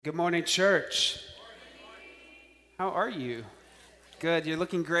Good morning, church. How are you? Good. You're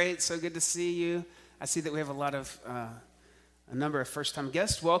looking great. So good to see you. I see that we have a number of first-time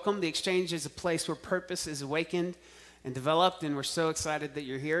guests. Welcome. The Exchange is a place where purpose is awakened and developed, and we're so excited that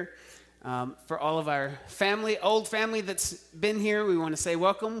you're here. For all of our family, old family that's been here, we want to say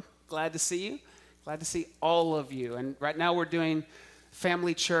welcome. Glad to see you. Glad to see all of you. And right now we're doing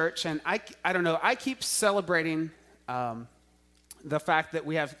family church, and I don't know. I keep celebrating. The fact that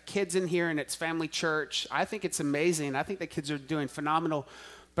we have kids in here and it's family church. I think it's amazing. I think the kids are doing phenomenal.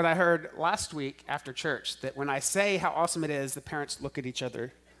 But I heard last week after church that when I say how awesome it is, the parents look at each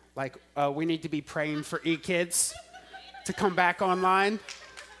other like, we need to be praying for e-kids to come back online.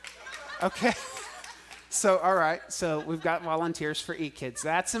 Okay. So, all right. So we've got volunteers for e-kids.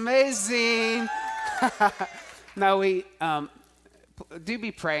 That's amazing. Now we do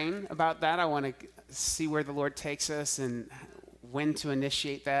be praying about that. I want to see where the Lord takes us and when to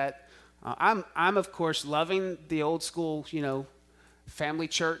initiate that. I'm of course loving the old school, family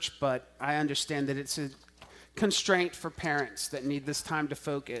church, but I understand that it's a constraint for parents that need this time to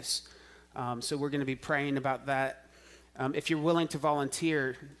focus. So we're going to be praying about that. If you're willing to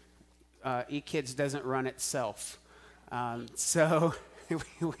volunteer, eKids doesn't run itself. So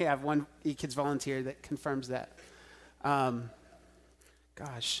we have one eKids volunteer that confirms that.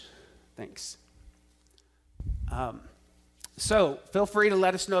 Thanks. So feel free to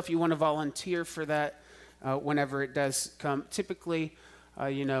let us know if you want to volunteer for that whenever it does come. Typically,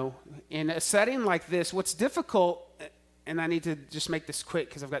 in a setting like this, what's difficult, and I need to just make this quick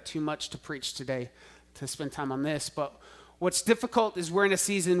because I've got too much to preach today to spend time on this, but what's difficult is we're in a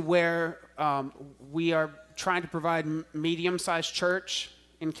season where we are trying to provide medium-sized church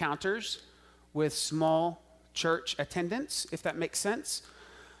encounters with small church attendance, if that makes sense.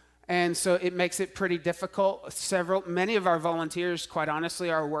 And so it makes it pretty difficult. Many of our volunteers, quite honestly,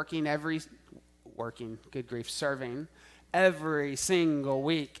 are serving every single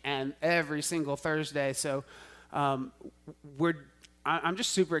week and every single Thursday. So I'm just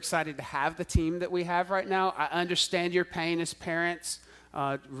super excited to have the team that we have right now. I understand your pain as parents,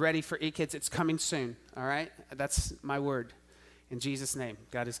 ready for eKids. It's coming soon, all right? That's my word. In Jesus' name,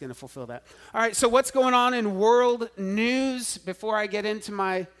 God is going to fulfill that. All right, so what's going on in world news? Before I get into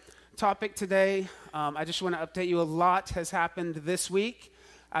my topic today, I just want to update you. A lot has happened this week.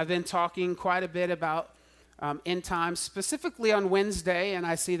 I've been talking quite a bit about end times, specifically on Wednesday, and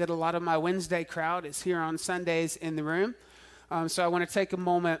I see that a lot of my Wednesday crowd is here on Sundays in the room. So I want to take a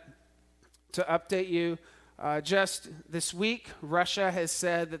moment to update you. Just this week, Russia has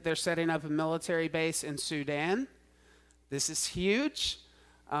said that they're setting up a military base in Sudan. This is huge.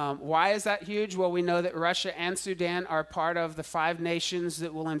 Why is that huge? Well, we know that Russia and Sudan are part of the 5 nations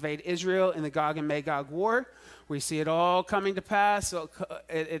that will invade Israel in the Gog and Magog war. We see it all coming to pass. So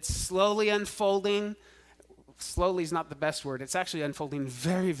it's slowly unfolding. Slowly is not the best word. It's actually unfolding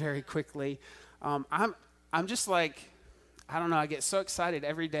very, very quickly. I'm just like, I don't know, I get so excited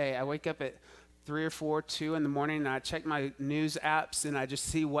every day. I wake up at 3 or 4, 2 in the morning, and I check my news apps, and I just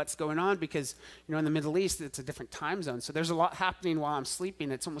see what's going on because, in the Middle East, it's a different time zone. So there's a lot happening while I'm sleeping.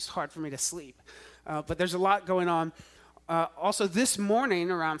 It's almost hard for me to sleep. But there's a lot going on. Also, this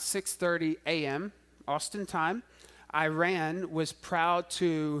morning, around 6:30 a.m., Austin time, Iran was proud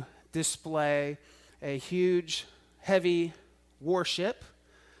to display a huge, heavy warship.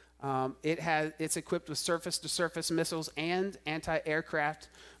 It's equipped with surface-to-surface missiles and anti-aircraft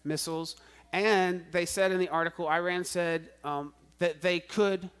missiles. And they said in the article, Iran said that they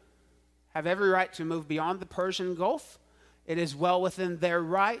could have every right to move beyond the Persian Gulf. It is well within their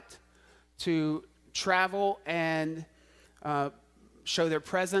right to travel and show their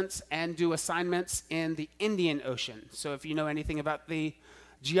presence and do assignments in the Indian Ocean. So if you know anything about the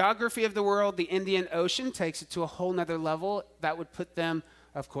geography of the world, the Indian Ocean takes it to a whole nother level. That would put them,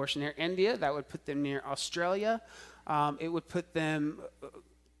 of course, near India. That would put them near Australia. It would put them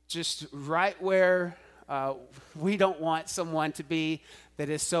just right where we don't want someone to be that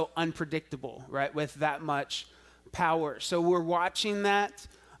is so unpredictable, right, with that much power. So we're watching that.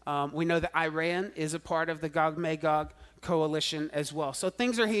 We know that Iran is a part of the Gog-Magog coalition as well. So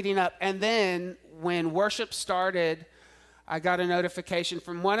things are heating up. And then when worship started, I got a notification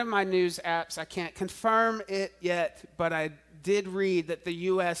from one of my news apps. I can't confirm it yet, but I did read that the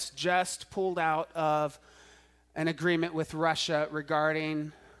U.S. just pulled out of an agreement with Russia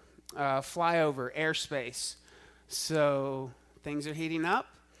regarding flyover airspace. So things are heating up,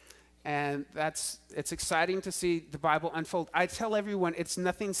 and it's exciting to see the Bible unfold. I tell everyone it's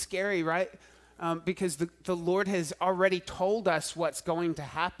nothing scary, right? Because the Lord has already told us what's going to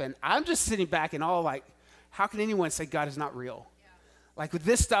happen. I'm just sitting back and all like, how can anyone say God is not real? Like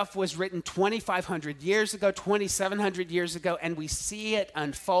this stuff was written 2,500 years ago, 2,700 years ago, and we see it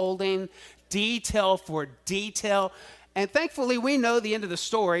unfolding detail for detail. And thankfully, we know the end of the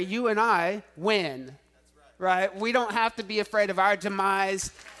story. You and I win, right? We don't have to be afraid of our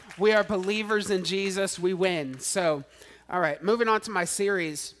demise. We are believers in Jesus. We win. So, all right, moving on to my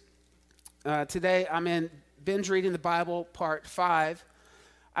series. Today, I'm in Binge Reading the Bible, Part 5.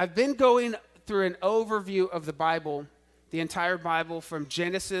 I've been going through an overview of the Bible, the entire Bible from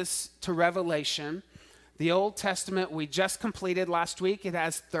Genesis to Revelation. The Old Testament we just completed last week. It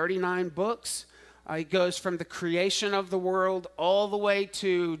has 39 books. It goes from the creation of the world all the way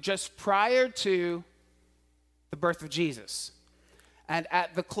to just prior to the birth of Jesus. And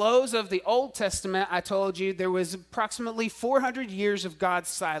at the close of the Old Testament, I told you there was approximately 400 years of God's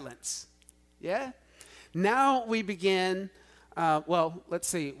silence. Yeah? Now we begin, let's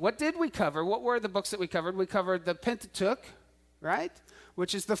see. What did we cover? What were the books that we covered? We covered the Pentateuch, right?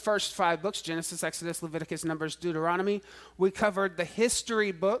 Which is the first 5 books, Genesis, Exodus, Leviticus, Numbers, Deuteronomy. We covered the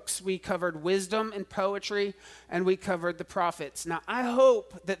history books. We covered wisdom and poetry, and we covered the prophets. Now, I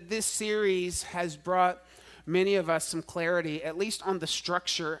hope that this series has brought many of us some clarity, at least on the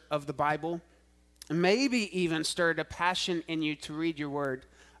structure of the Bible, and maybe even stirred a passion in you to read your word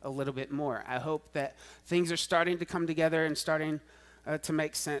a little bit more. I hope that things are starting to come together and starting to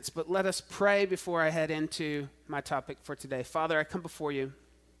make sense. But let us pray before I head into my topic for today. Father, I come before you.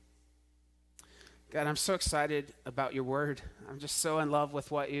 God, I'm so excited about your word. I'm just so in love with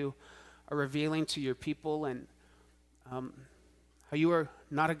what you are revealing to your people, and how you are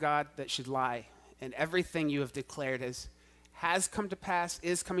not a God that should lie. And everything you have declared has come to pass,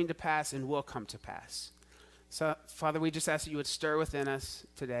 is coming to pass, and will come to pass. So, Father, we just ask that you would stir within us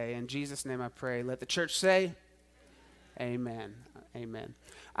today. In Jesus' name I pray. Let the church say, amen. Amen.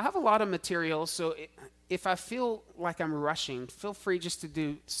 I have a lot of material, so if I feel like I'm rushing, feel free just to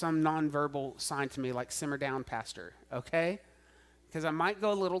do some nonverbal sign to me, like simmer down, pastor, okay? Because I might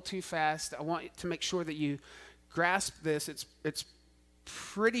go a little too fast. I want to make sure that you grasp this. It's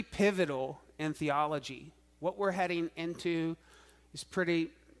pretty pivotal in theology. What we're heading into is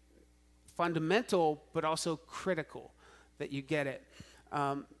pretty fundamental, but also critical that you get it.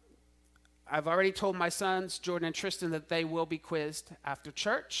 I've already told my sons, Jordan and Tristan, that they will be quizzed after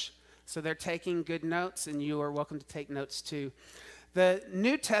church. So they're taking good notes, and you are welcome to take notes too. The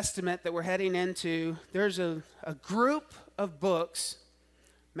New Testament that we're heading into, there's a group of books,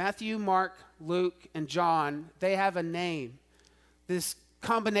 Matthew, Mark, Luke, and John. They have a name. This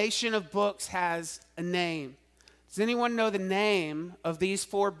combination of books has a name. Does anyone know the name of these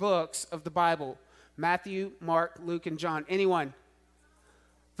 4 books of the Bible? Matthew, Mark, Luke, and John. Anyone?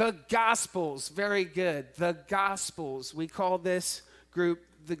 The Gospels. Very good. The Gospels. We call this group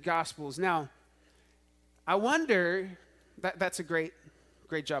the Gospels. Now, I wonder, that's a great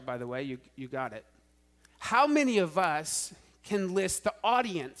job, by the way. You got it. How many of us can list the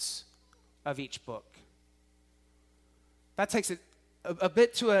audience of each book? That takes it a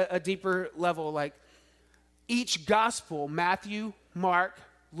bit to a deeper level. Like each gospel, Matthew, Mark,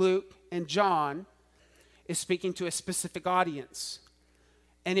 Luke, and John, is speaking to a specific audience.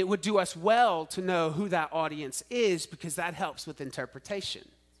 And it would do us well to know who that audience is, because that helps with interpretation.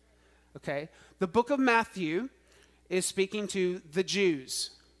 Okay? The book of Matthew is speaking to the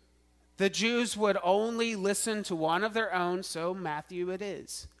Jews. The Jews would only listen to one of their own, so Matthew it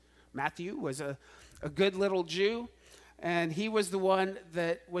is. Matthew was a good little Jew, and he was the one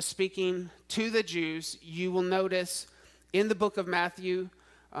that was speaking to the Jews. You will notice in the book of Matthew,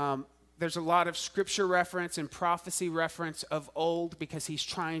 there's a lot of scripture reference and prophecy reference of old, because he's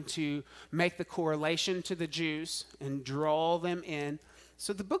trying to make the correlation to the Jews and draw them in.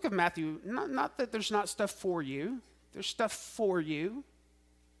 So the book of Matthew, not that there's not stuff for you. There's stuff for you.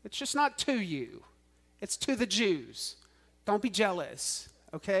 It's just not to you. It's to the Jews. Don't be jealous,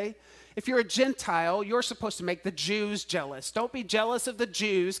 okay? If you're a Gentile, you're supposed to make the Jews jealous. Don't be jealous of the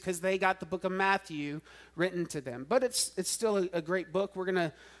Jews because they got the book of Matthew written to them. But it's still a great book. We're going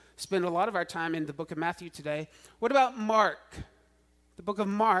to spend a lot of our time in the book of Matthew today. What about Mark? The book of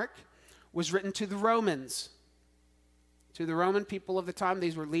Mark was written to the Romans, to the Roman people of the time.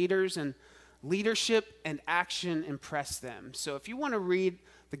 These were leaders, and leadership and action impressed them. So if you want to read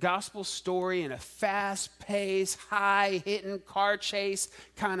the gospel story in a fast-paced, high-hitting car chase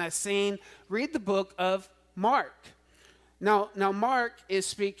kind of scene, read the book of Mark. Now, Mark is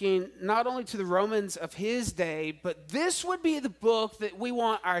speaking not only to the Romans of his day, but this would be the book that we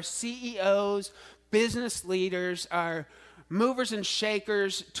want our CEOs, business leaders, our movers and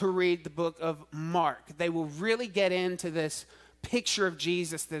shakers to read the book of Mark. They will really get into this picture of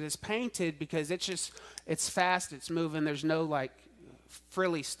Jesus that is painted, because it's fast, it's moving, there's no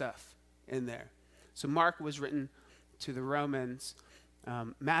frilly stuff in there. So Mark was written to the Romans.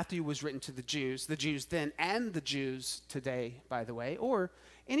 Matthew was written to the Jews then and the Jews today, by the way, or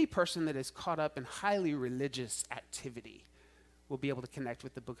any person that is caught up in highly religious activity will be able to connect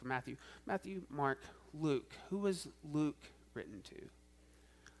with the book of Matthew. Matthew, Mark, Luke. Who was Luke written to?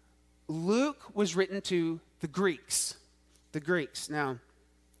 Luke was written to the Greeks. The Greeks. Now,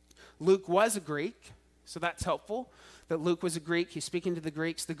 Luke was a Greek, so that's helpful that Luke was a Greek. He's speaking to the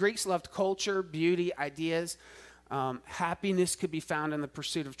Greeks. The Greeks loved culture, beauty, ideas. Happiness could be found in the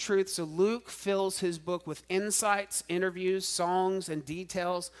pursuit of truth. So Luke fills his book with insights, interviews, songs, and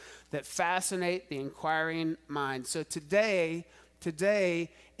details that fascinate the inquiring mind. So today,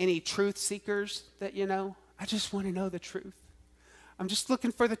 any truth seekers that you know, I just want to know the truth. I'm just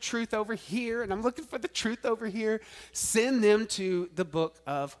looking for the truth over here, and I'm looking for the truth over here. Send them to the book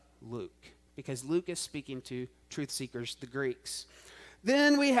of Luke, because Luke is speaking to truth seekers, the Greeks.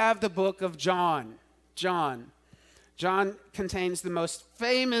 Then we have the book of John. John contains the most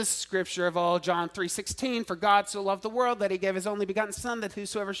famous scripture of all, John 3:16. For God so loved the world that he gave his only begotten son, that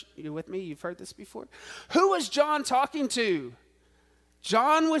whosoever, you with me? You've heard this before. Who was John talking to?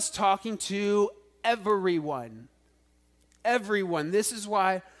 John was talking to everyone. Everyone. This is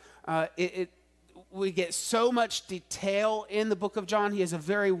why we get so much detail in the book of John. He has a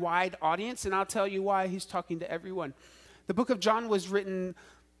very wide audience, and I'll tell you why he's talking to everyone. The book of John was written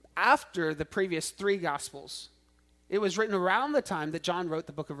after the previous 3 Gospels. It was written around the time that John wrote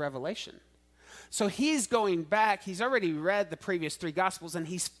the book of Revelation. So he's going back. He's already read the previous 3 Gospels, and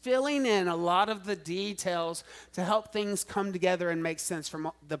he's filling in a lot of the details to help things come together and make sense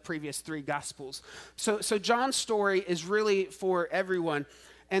from the previous 3 Gospels. So John's story is really for everyone.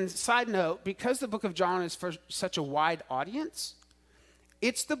 And side note, because the book of John is for such a wide audience,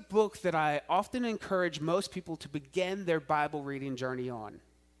 it's the book that I often encourage most people to begin their Bible reading journey on.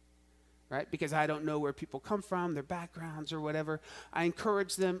 Right? Because I don't know where people come from, their backgrounds or whatever. I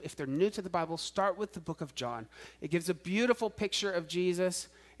encourage them, if they're new to the Bible, start with the book of John. It gives a beautiful picture of Jesus.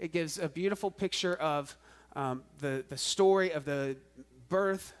 It gives a beautiful picture of the story of the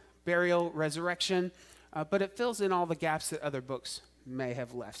birth, burial, resurrection, but it fills in all the gaps that other books may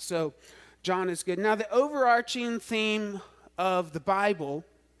have left. So John is good. Now, the overarching theme of the Bible,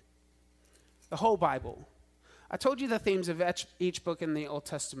 the whole Bible, I told you the themes of each book in the Old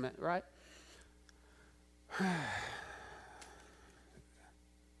Testament, right? I'm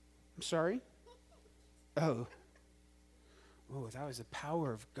sorry? Oh, that was the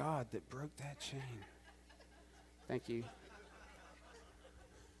power of God that broke that chain. Thank you.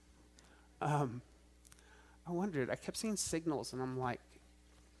 I wondered, I kept seeing signals, and I'm like,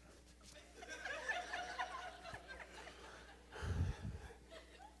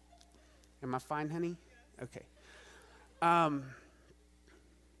 am I fine, honey? Okay.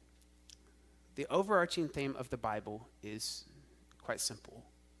 The overarching theme of the Bible is quite simple.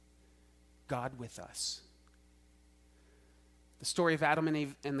 God with us. The story of Adam and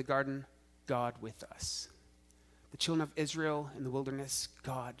Eve in the garden, God with us. The children of Israel in the wilderness,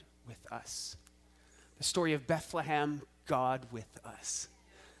 God with us. The story of Bethlehem, God with us.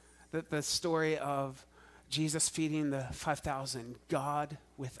 The story of Jesus feeding the 5,000, God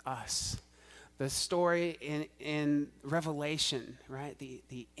with us. The story in Revelation, right?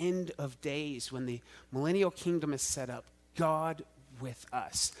 The end of days when the millennial kingdom is set up, God with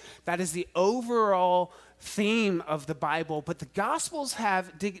us. That is the overall theme of the Bible, but the Gospels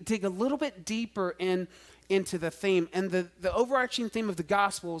dig a little bit deeper into the theme. And the overarching theme of the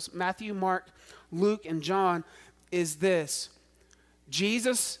Gospels, Matthew, Mark, Luke, and John, is this: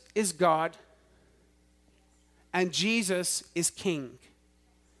 Jesus is God, and Jesus is King.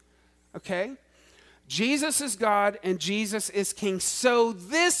 Okay? Jesus is God and Jesus is King. So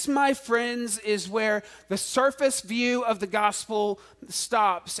this, my friends, is where the surface view of the gospel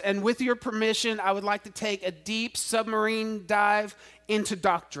stops. And with your permission, I would like to take a deep submarine dive into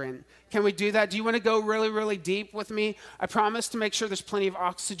doctrine. Can we do that? Do you want to go really, really deep with me? I promise to make sure there's plenty of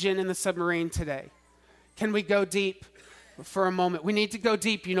oxygen in the submarine today. Can we go deep for a moment? We need to go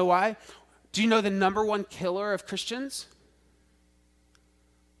deep. You know why? Do you know the number one killer of Christians?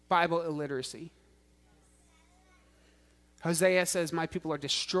 Bible illiteracy. Hosea says, my people are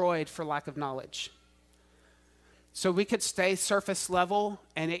destroyed for lack of knowledge. So we could stay surface level,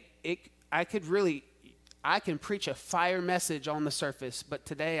 and I can preach a fire message on the surface, but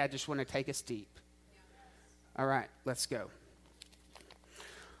today I just want to take us deep. All right, let's go.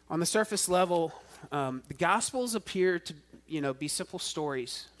 On the surface level, the Gospels appear to, be simple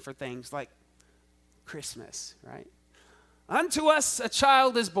stories for things like Christmas, right? Unto us a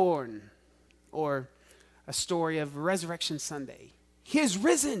child is born, or a story of Resurrection Sunday, He is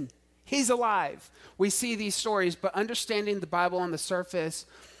risen. He's alive. We see these stories, but understanding the Bible on the surface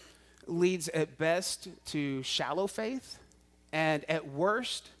leads at best to shallow faith, and at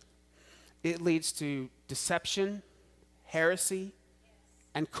worst, it leads to deception, heresy,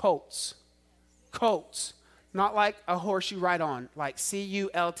 and cults. Cults. Not like a horse you ride on, like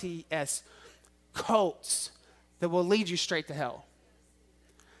C-U-L-T-S. Cults that will lead you straight to hell.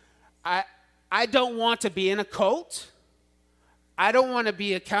 I don't want to be in a cult. I don't want to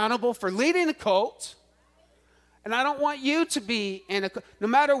be accountable for leading a cult. And I don't want you to be in a cult. No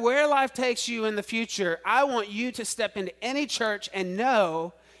matter where life takes you in the future, I want you to step into any church and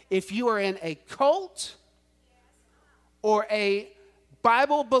know if you are in a cult or a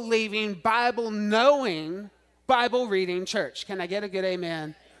Bible-believing, Bible-knowing, Bible-reading church. Can I get a good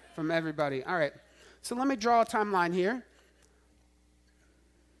amen from everybody? All right. So let me draw a timeline here.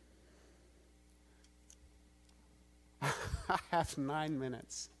 I have 9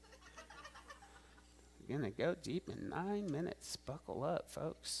 minutes. We're going to go deep in 9 minutes. Buckle up,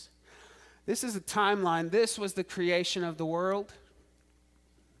 folks. This is a timeline. This was the creation of the world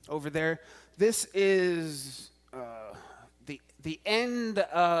over there. This is the end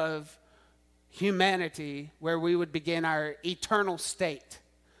of humanity, where we would begin our eternal state.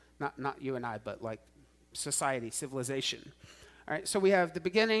 Not you and I, but like society, civilization. All right, so we have the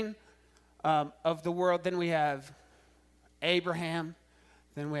beginning of the world. Then we have Abraham.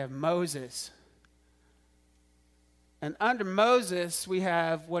 Then we have Moses. And under Moses, we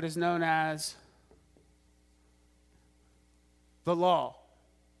have what is known as the law.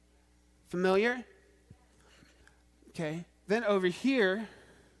 Familiar? Okay. Then over here,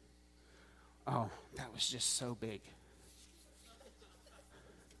 oh, that was just so big.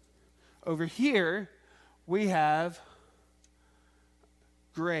 Over here, we have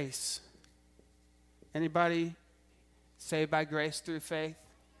grace. Anybody saved by grace through faith?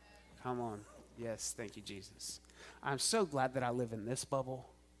 Come on. Yes, thank you, Jesus. I'm so glad that I live in this bubble,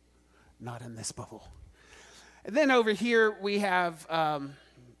 not in this bubble. And then over here we have,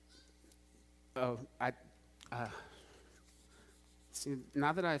 see,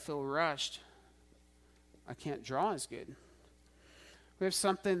 now that I feel rushed, I can't draw as good. We have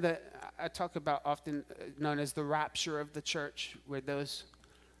something that I talk about often known as the rapture of the church, where those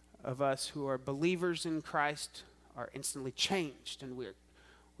of us who are believers in Christ are instantly changed, and we're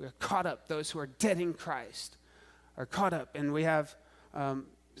caught up. Those who are dead in Christ are caught up, and we have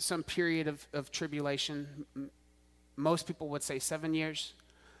some period of tribulation. Most people would say 7 years.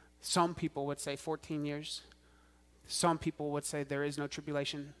 Some people would say 14 years. Some people would say there is no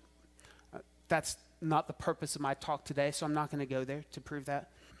tribulation. That's not the purpose of my talk today, so I'm not going to go there to prove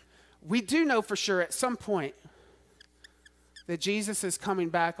that. We do know for sure at some point that Jesus is coming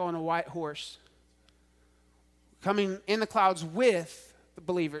back on a white horse, coming in the clouds with the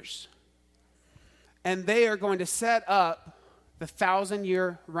believers. And they are going to set up the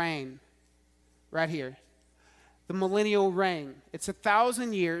 1,000-year reign right here. The millennial reign. It's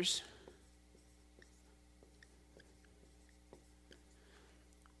 1,000 years.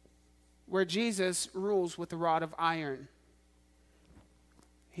 Where Jesus rules with a rod of iron.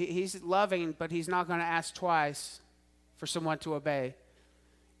 He's loving, but he's not going to ask twice for someone to obey.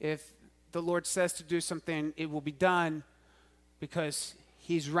 If the Lord says to do something, it will be done because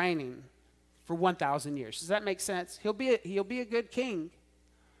he's reigning for 1,000 years. Does that make sense? He'll be a good king.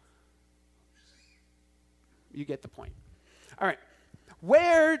 You get the point. All right.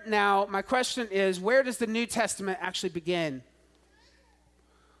 My question is, where does the New Testament actually begin?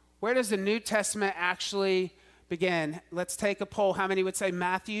 Where does the New Testament actually begin? Let's take a poll. How many would say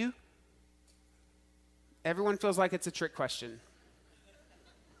Matthew? Everyone feels like it's a trick question.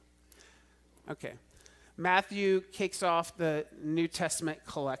 Okay. Matthew kicks off the New Testament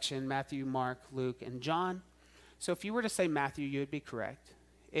collection, Matthew, Mark, Luke, and John. So if you were to say Matthew, you would be correct.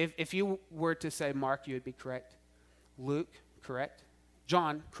 If you were to say Mark, you would be correct. Luke, correct.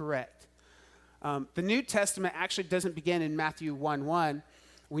 John, correct. The New Testament actually doesn't begin in Matthew 1:1.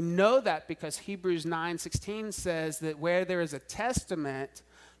 We know that because Hebrews 9:16 says that where there is a testament,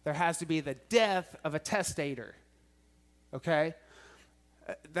 there has to be the death of a testator. Okay?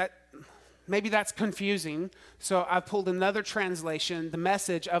 Maybe that's confusing, so I pulled another translation, the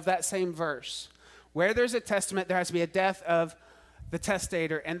Message of that same verse. Where there's a testament, there has to be a death of the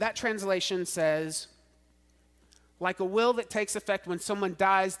testator. And that translation says, like a will that takes effect when someone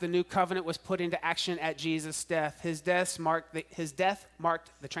dies, the new covenant was put into action at Jesus' death. His death marked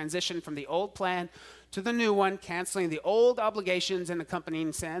the transition from the old plan to the new one, canceling the old obligations and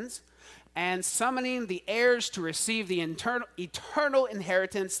accompanying sins, and summoning the heirs to receive the eternal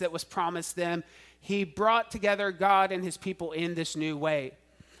inheritance that was promised them. he brought together God and his people in this new way.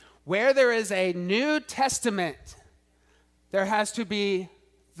 Where there is a New Testament, there has to be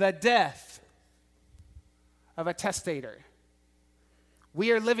the death of a testator.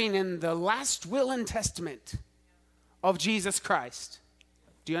 We are living in the last will and testament of Jesus Christ.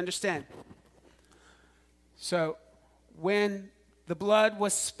 Do you understand? So, when the blood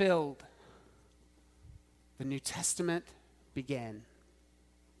was spilled, the New Testament began.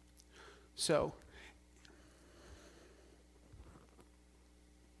 So,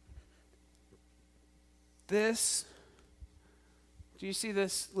 this, do you see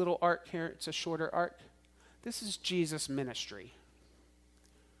this little arc here? It's a shorter arc. This is Jesus' ministry.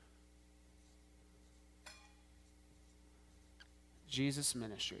 Jesus'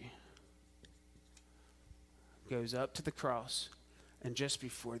 ministry goes up to the cross, and just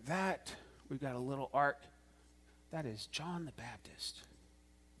before that, we've got a little arc. That is John the Baptist.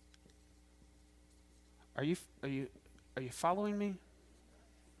 Are you following me?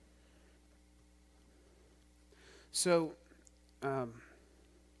 So,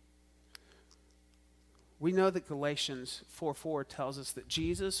 we know that Galatians 4:4 tells us that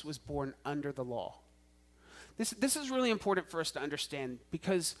Jesus was born under the law. This is really important for us to understand,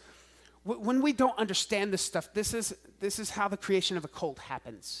 because when we don't understand this stuff, this is how the creation of a cult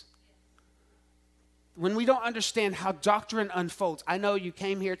happens. When we don't understand how doctrine unfolds. I know you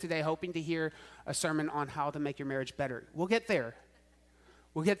came here today hoping to hear a sermon on how to make your marriage better. We'll get there.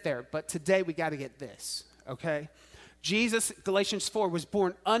 But today we got to get this, okay? Jesus, Galatians 4, was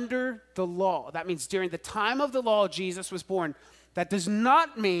born under the law. That means during the time of the law, Jesus was born. That does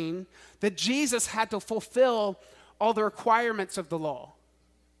not mean that Jesus had to fulfill all the requirements of the law,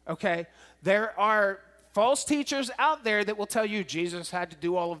 okay? There are false teachers out there that will tell you Jesus had to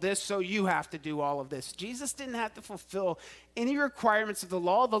do all of this, so you have to do all of this. Jesus didn't have to fulfill any requirements of the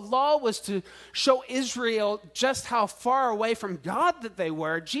law. The law was to show Israel just how far away from God that they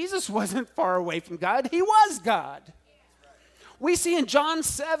were. Jesus wasn't far away from God. He was God. We see in John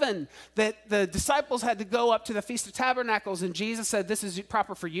 7 that the disciples had to go up to the Feast of Tabernacles, and Jesus said, this is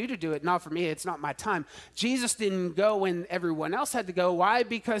proper for you to do it, not for me. It's not my time. Jesus didn't go when everyone else had to go. Why?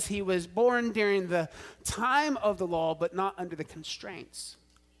 Because he was born during the time of the law, but not under the constraints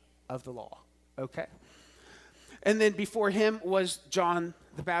of the law. Okay? And then before him was John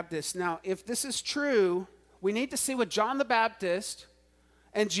the Baptist. Now, if this is true, we need to see what John the Baptist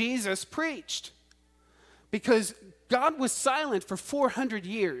and Jesus preached. Because God was silent for 400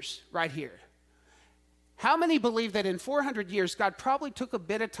 years right here. How many believe that in 400 years, God probably took a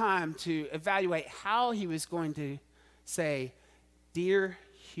bit of time to evaluate how he was going to say, dear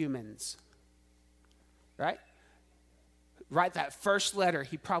humans, right? Write that first letter.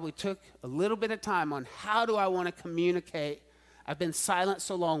 He probably took a little bit of time on how do I want to communicate? I've been silent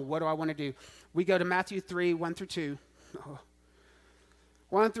so long. What do I want to do? We go to Matthew 3, 1 through 2.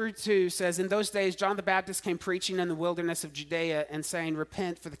 1 through 2 says, in those days, John the Baptist came preaching in the wilderness of Judea and saying,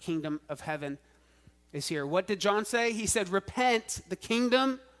 repent, for the kingdom of heaven is here. What did John say? He said, repent, the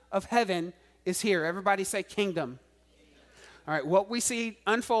kingdom of heaven is here. Everybody say kingdom. All right, what we see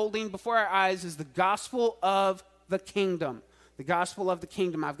unfolding before our eyes is the gospel of the kingdom. The gospel of the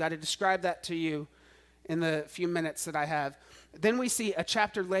kingdom. I've got to describe that to you in the few minutes that I have. Then we see a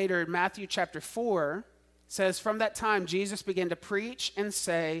chapter later, in Matthew chapter 4, says, from that time, Jesus began to preach and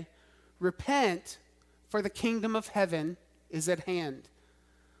say, repent, for the kingdom of heaven is at hand.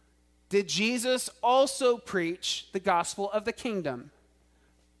 Did Jesus also preach the gospel of the kingdom?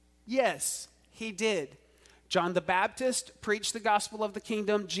 Yes, he did. John the Baptist preached the gospel of the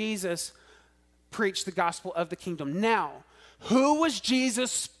kingdom. Jesus preached the gospel of the kingdom. Now, who was Jesus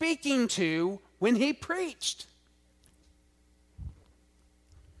speaking to when he preached?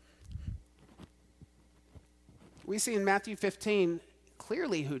 We see in Matthew 15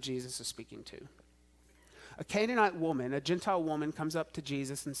 clearly who Jesus is speaking to. A Canaanite woman, a Gentile woman, comes up to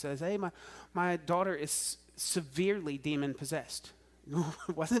Jesus and says, hey, my daughter is severely demon-possessed. No,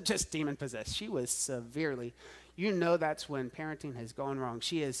 it wasn't just demon-possessed. She was severely. You know that's when parenting has gone wrong.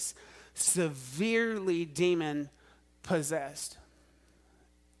 She is severely demon-possessed.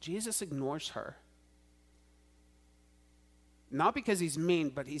 Jesus ignores her. Not because he's mean,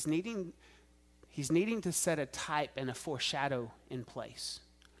 but he's needing to set a type and a foreshadow in place.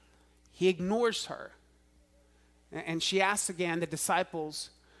 He ignores her. And she asks again, the disciples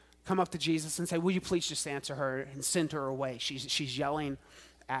come up to Jesus and say, will you please just answer her and send her away? She's yelling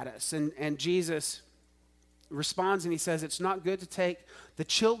at us. And Jesus responds and he says, it's not good to take the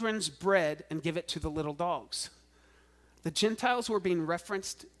children's bread and give it to the little dogs. The Gentiles were being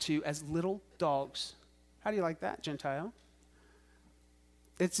referenced to as little dogs. How do you like that, Gentile?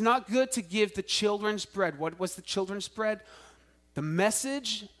 It's not good to give the children's bread. What was the children's bread? The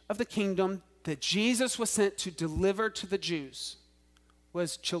message of the kingdom that Jesus was sent to deliver to the Jews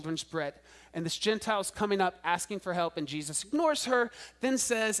was children's bread. And this Gentile's coming up asking for help, and Jesus ignores her, then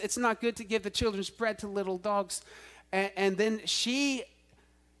says it's not good to give the children's bread to little dogs. And then she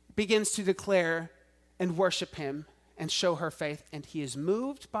begins to declare and worship him and show her faith, and he is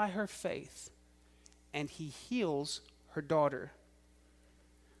moved by her faith, and he heals her daughter.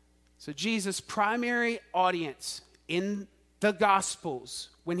 So Jesus' primary audience in the Gospels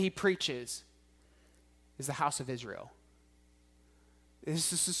when he preaches is the house of Israel.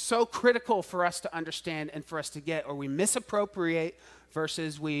 This is so critical for us to understand and for us to get, or we misappropriate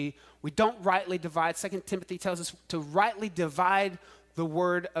verses. We don't rightly divide. 2 Timothy tells us to rightly divide the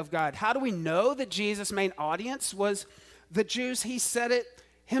word of God. How do we know that Jesus' main audience was the Jews? He said it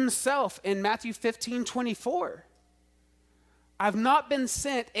himself in Matthew 15:24. I've not been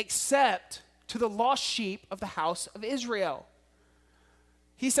sent except to the lost sheep of the house of Israel.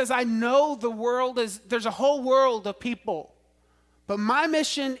 He says, I know there's a whole world of people, but my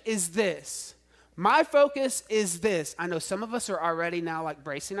mission is this. My focus is this. I know some of us are already now like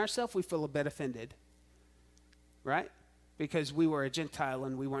bracing ourselves. We feel a bit offended, right? Because we were a Gentile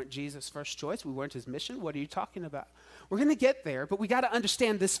and we weren't Jesus' first choice. We weren't his mission. What are you talking about? We're going to get there, but we got to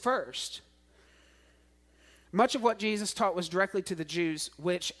understand this first. Much of what Jesus taught was directly to the Jews,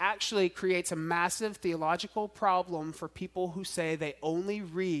 which actually creates a massive theological problem for people who say they only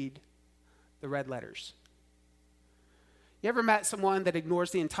read the red letters. You ever met someone that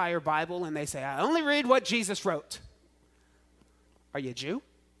ignores the entire Bible and they say, I only read what Jesus wrote? Are you a Jew?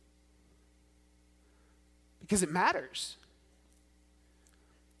 Because it matters.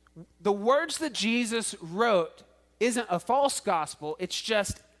 The words that Jesus wrote isn't a false gospel, it's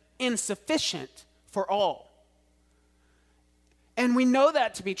just insufficient for all. And we know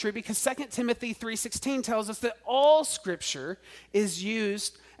that to be true because 2 Timothy 3:16 tells us that all scripture is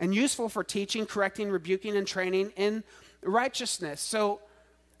used and useful for teaching, correcting, rebuking, and training in righteousness. So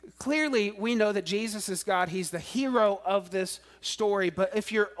clearly we know that Jesus is God. He's the hero of this story. But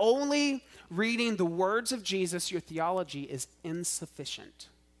if you're only reading the words of Jesus, your theology is insufficient.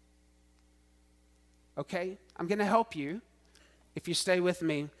 Okay? I'm going to help you if you stay with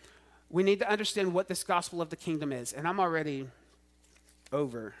me. We need to understand what this gospel of the kingdom is. And I'm already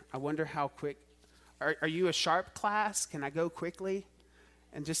over. I wonder how quick. Are you a sharp class? Can I go quickly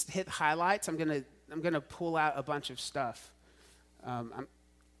and just hit highlights? I'm gonna pull out a bunch of stuff.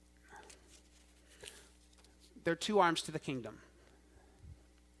 There are two arms to the kingdom.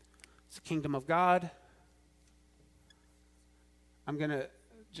 It's the kingdom of God. I'm gonna,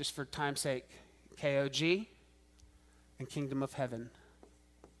 just for time's sake, KOG and kingdom of heaven.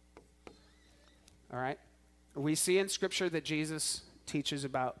 All right? We see in Scripture that Jesus teaches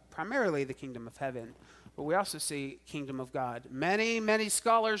about primarily the kingdom of heaven, but we also see kingdom of God. Many, many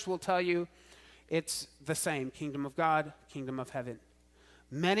scholars will tell you it's the same, kingdom of God, kingdom of heaven.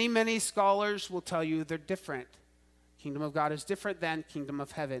 Many, many scholars will tell you they're different. Kingdom of God is different than kingdom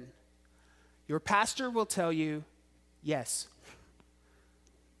of heaven. Your pastor will tell you, yes,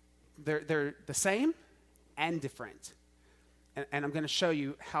 they're the same and different. And I'm going to show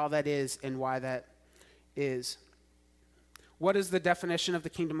you how that is and why that is. What is the definition of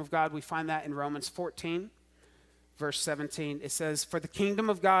the kingdom of God? We find that in Romans 14, verse 17. It says, for the kingdom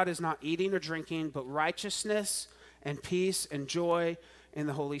of God is not eating or drinking, but righteousness and peace and joy in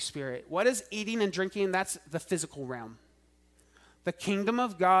the Holy Spirit. What is eating and drinking? That's the physical realm. The kingdom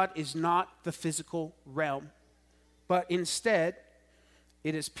of God is not the physical realm, but instead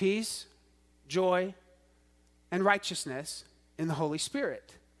it is peace, joy, and righteousness in the Holy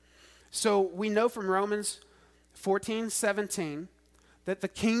Spirit. So we know from Romans 14:17 that the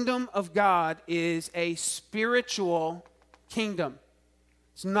kingdom of God is a spiritual kingdom.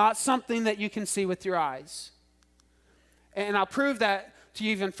 It's not something that you can see with your eyes. And I'll prove that to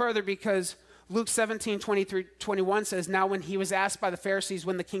you even further because Luke 17:23-21 says, now when he was asked by the Pharisees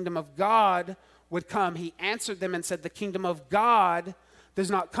when the kingdom of God would come, he answered them and said, the kingdom of God does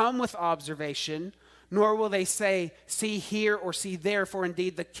not come with observation, nor will they say, see here or see there, for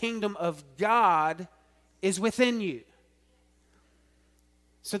indeed the kingdom of God is within you.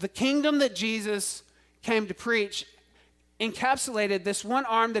 So the kingdom that Jesus came to preach encapsulated this one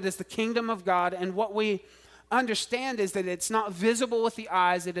arm that is the kingdom of God, and what we understand is that it's not visible with the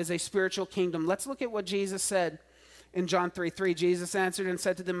eyes, it is a spiritual kingdom. Let's look at what Jesus said in John 3:3. Jesus answered and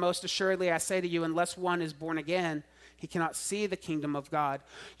said to them, most assuredly I say to you, unless one is born again, He cannot see the kingdom of God.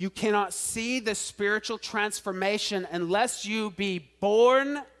 You cannot see the spiritual transformation unless you be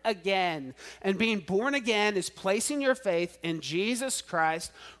born again. And being born again is placing your faith in Jesus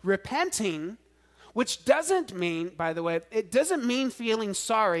Christ, repenting, which doesn't mean, by the way, it doesn't mean feeling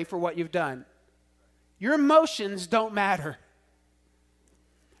sorry for what you've done. Your emotions don't matter.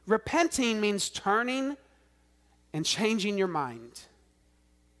 Repenting means turning and changing your mind.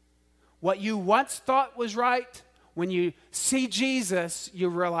 What you once thought was right, when you see Jesus, you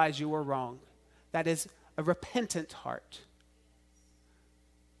realize you were wrong. That is a repentant heart.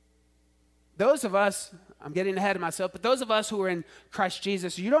 Those of us, I'm getting ahead of myself, but those of us who are in Christ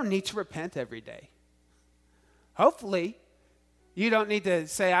Jesus, you don't need to repent every day. Hopefully, you don't need to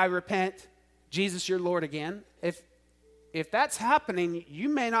say, I repent, Jesus, your Lord again. If that's happening, you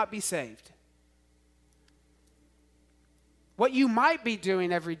may not be saved. What you might be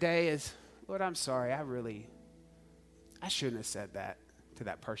doing every day is, Lord, I'm sorry, I shouldn't have said that to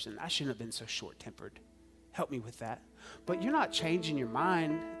that person. I shouldn't have been so short-tempered. Help me with that. But you're not changing your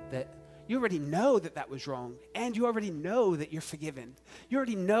mind that you already know that that was wrong. And you already know that you're forgiven. You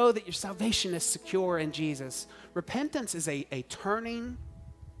already know that your salvation is secure in Jesus. Repentance is a turning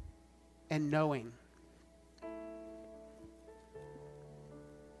and knowing.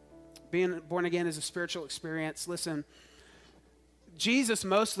 Being born again is a spiritual experience. Listen, Jesus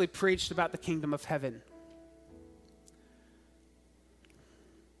mostly preached about the kingdom of heaven.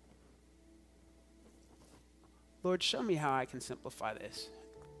 Lord, show me how I can simplify this.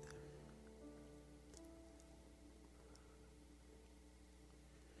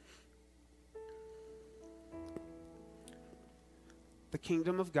 The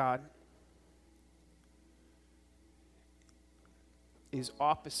kingdom of God is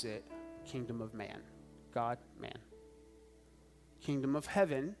opposite kingdom of man. God, man. Kingdom of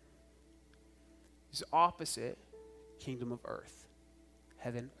heaven is opposite kingdom of earth.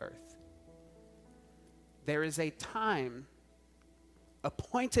 Heaven, earth. There is a time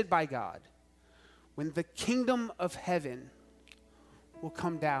appointed by God when the kingdom of heaven will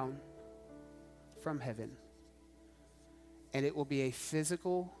come down from heaven. And it will be a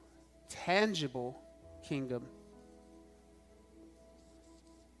physical, tangible kingdom.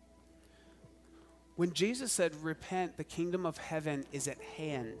 When Jesus said, repent, the kingdom of heaven is at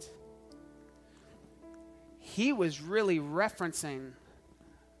hand, he was really referencing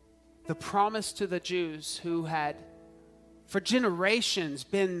the promise to the Jews who had, for generations,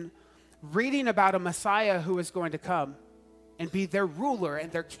 been reading about a Messiah who was going to come and be their ruler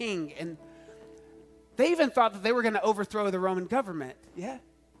and their king. And they even thought that they were going to overthrow the Roman government. Yeah.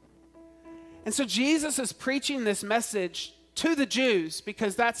 And so Jesus is preaching this message to the Jews,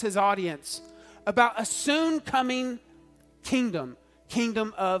 because that's his audience, about a soon coming kingdom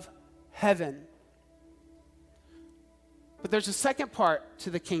of heaven. But there's a second part to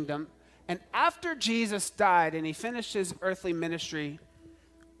the kingdom. And after Jesus died and he finished his earthly ministry,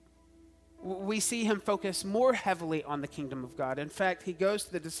 we see him focus more heavily on the kingdom of God. In fact, he goes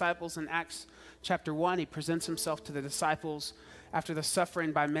to the disciples in Acts chapter 1. He presents himself to the disciples after the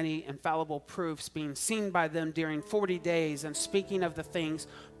suffering by many infallible proofs, being seen by them during 40 days and speaking of the things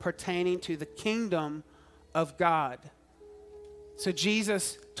pertaining to the kingdom of God. So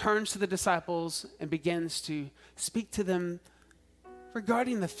Jesus turns to the disciples and begins to speak to them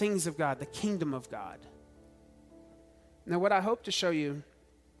regarding the things of God, the kingdom of God. Now, what I hope to show you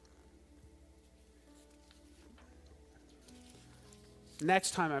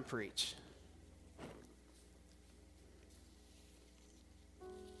next time I preach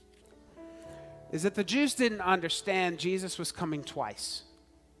is that the Jews didn't understand Jesus was coming twice.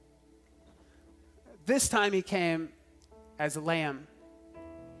 This time he came as a lamb.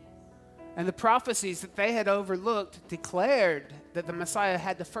 And the prophecies that they had overlooked declared that the Messiah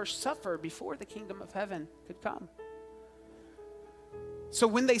had to first suffer before the kingdom of heaven could come. So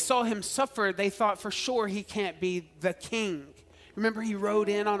when they saw him suffer, they thought for sure he can't be the king. Remember, he rode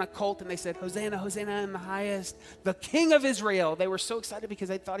in on a colt and they said, Hosanna, Hosanna in the highest, the King of Israel. They were so excited because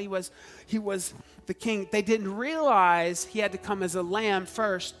they thought he was the king. They didn't realize he had to come as a lamb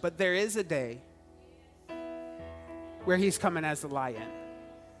first, but there is a day where he's coming as the lion,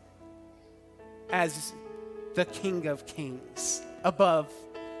 as the King of Kings, above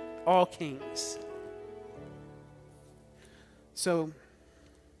all kings. So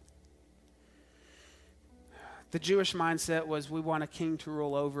the Jewish mindset was, we want a king to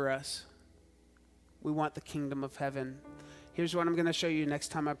rule over us. We want the kingdom of heaven. Here's what I'm going to show you next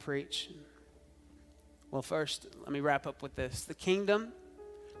time I preach. Well, first, let me wrap up with this. The kingdom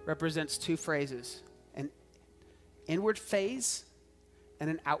represents two phrases: an inward phase and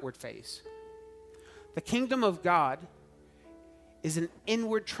an outward phase. The kingdom of God is an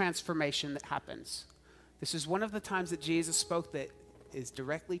inward transformation that happens. This is one of the times that Jesus spoke that is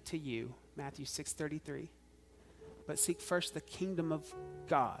directly to you, Matthew 6:33. But seek first the kingdom of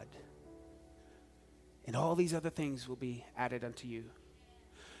God, and all these other things will be added unto you.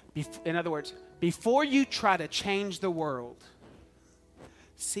 In other words, before you try to change the world,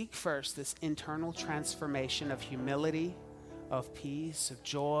 seek first this internal transformation of humility, of peace, of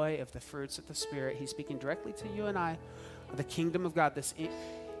joy, of the fruits of the Spirit. He's speaking directly to you and I, of the kingdom of God, this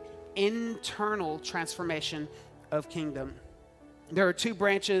internal transformation of kingdom. There are two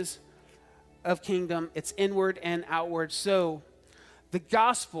branches of kingdom. It's inward and outward. So the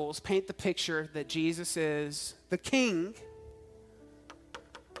Gospels paint the picture that Jesus is the King,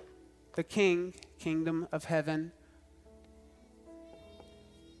 kingdom of heaven.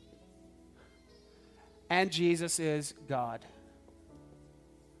 And Jesus is God.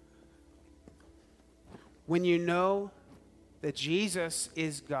 When you know that Jesus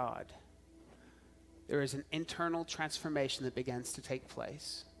is God, there is an internal transformation that begins to take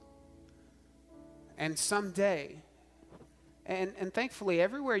place. And someday, and thankfully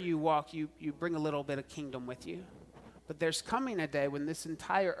everywhere you walk, you bring a little bit of kingdom with you. But there's coming a day when this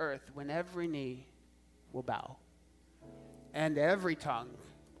entire earth, when every knee will bow and every tongue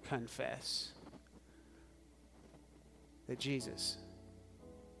confess that Jesus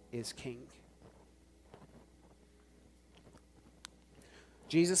is King.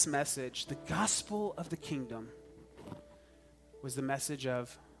 Jesus' message, the gospel of the kingdom, was the message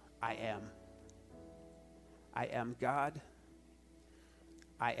of I am. I am God.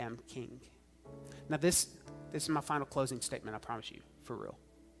 I am King. Now this is my final closing statement, I promise you, for real.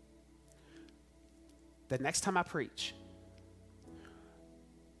 The next time I preach,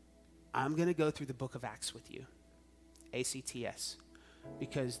 I'm going to go through the book of Acts with you. ACTS.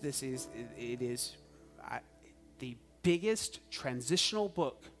 Because it is the biggest transitional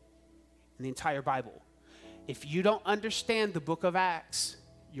book in the entire Bible. If you don't understand the book of Acts,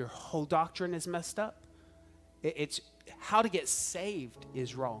 your whole doctrine is messed up. It's how to get saved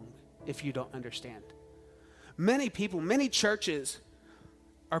is wrong if you don't understand. Many people, many churches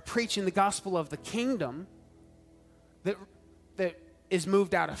are preaching the gospel of the kingdom that is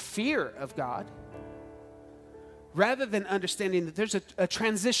moved out of fear of God, rather than understanding that there's a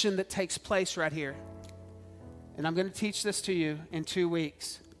transition that takes place right here. And I'm going to teach this to you in 2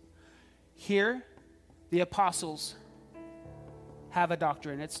 weeks. Here, the apostles have a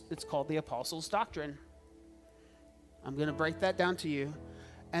doctrine. It's called the apostles' doctrine. I'm going to break that down to you.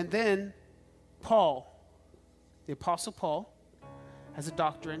 And then Paul, the apostle Paul, has a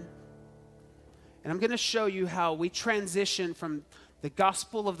doctrine. And I'm going to show you how we transition from the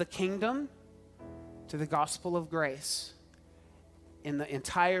gospel of the kingdom to the gospel of grace in the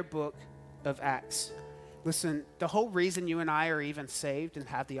entire book of Acts. Listen, the whole reason you and I are even saved and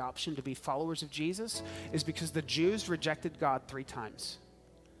have the option to be followers of Jesus is because the Jews rejected God 3 times.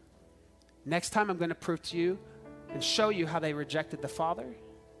 Next time I'm going to prove to you and show you how they rejected the Father,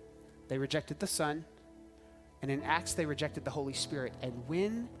 they rejected the Son, and in Acts they rejected the Holy Spirit. And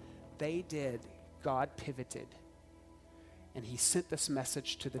when they did, God pivoted and he sent this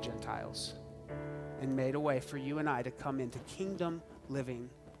message to the Gentiles and made a way for you and I to come into kingdom living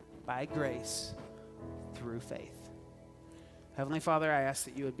by grace through faith. Heavenly Father, I ask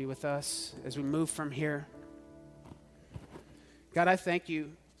that you would be with us as we move from here. God, I thank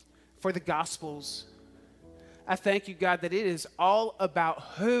you for the Gospels. I thank you, God, that it is all about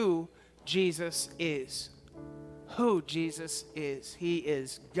who Jesus is. Who Jesus is. He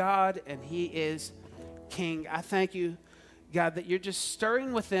is God and he is King. I thank you, God, that you're just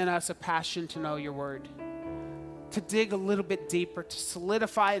stirring within us a passion to know your word, to dig a little bit deeper, to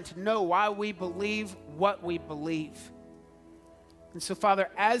solidify and to know why we believe what we believe. And so, Father,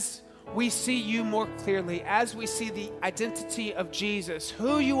 as we see you more clearly, as we see the identity of Jesus,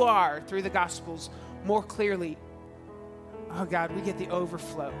 who you are through the Gospels more clearly, oh God, we get the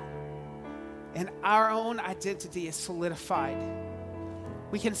overflow. And our own identity is solidified.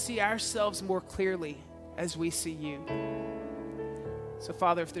 We can see ourselves more clearly as we see you. So,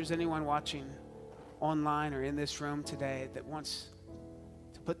 Father, if there's anyone watching online or in this room today that wants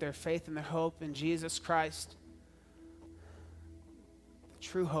to put their faith and their hope in Jesus Christ, the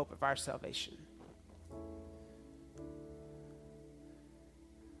true hope of our salvation,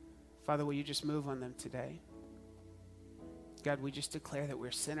 Father, will you just move on them today? God, we just declare that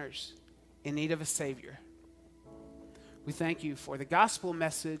we're sinners in need of a Savior. We thank you for the gospel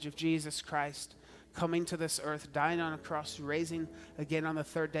message of Jesus Christ coming to this earth, dying on a cross, raising again on the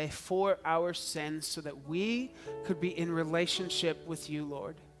 3rd day for our sins so that we could be in relationship with you,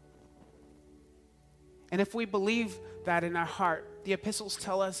 Lord. And if we believe that in our heart, the epistles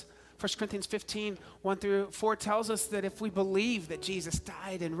tell us, 1 Corinthians 15, 1-4 tells us that if we believe that Jesus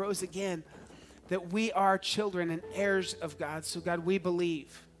died and rose again, that we are children and heirs of God. So God, we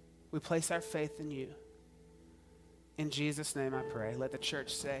believe. We place our faith in you. In Jesus' name I pray. Let the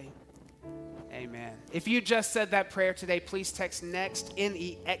church say amen. If you just said that prayer today, please text NEXT,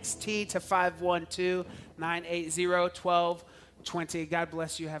 N-E-X-T, to 512-980-1220. God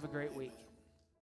bless you. Have a great week.